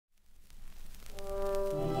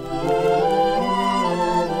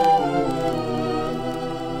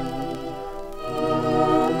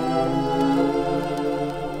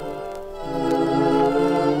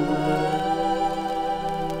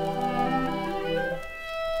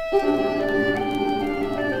If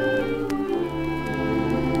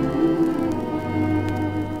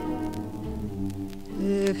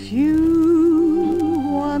you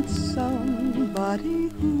want somebody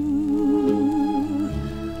who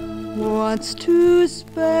wants to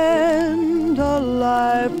spend a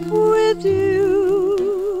life with you,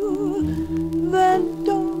 then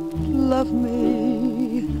don't love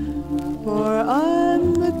me, for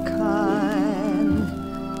I'm the kind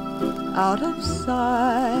out of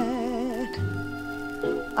sight,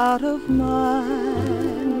 out of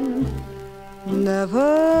mind, never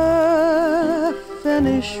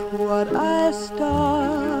finish what I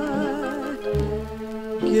start,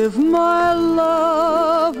 give my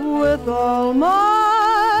love with all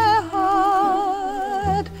my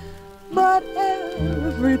heart, but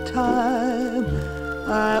every time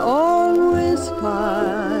I always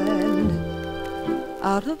find,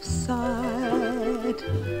 out of sight,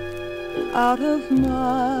 out of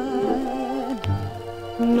mind,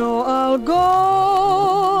 no, I'll go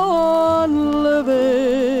on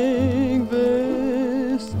living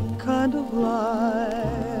this kind of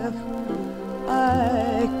life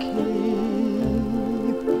I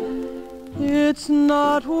keep. It's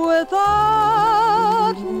not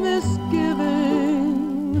without misgiving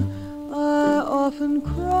I often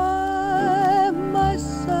cry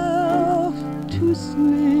myself to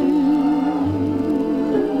sleep.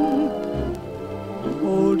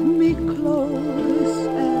 Hold me close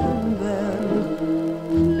and then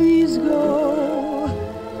please go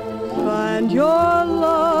find your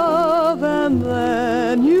love, and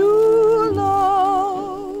then you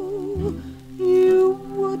know you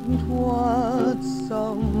wouldn't want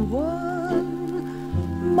someone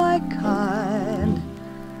my kind,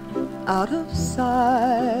 out of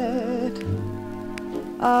sight,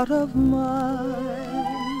 out of mind.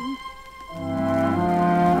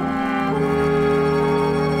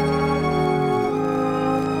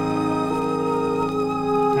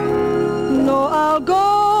 No, I'll go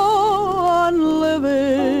on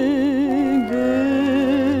living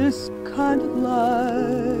this kind of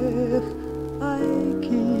life I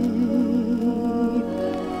keep.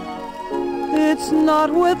 It's not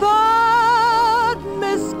without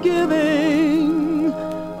misgiving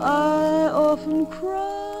I often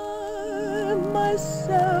cry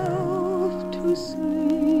myself to sleep.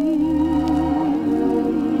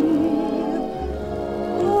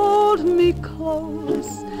 Hold me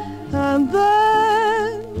close and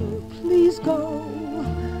then please go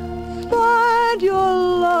find your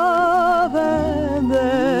love, and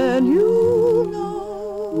then you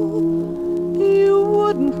know you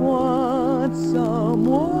wouldn't want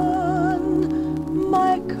someone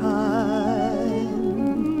my kind,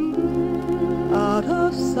 out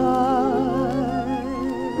of sight,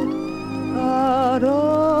 out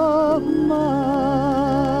of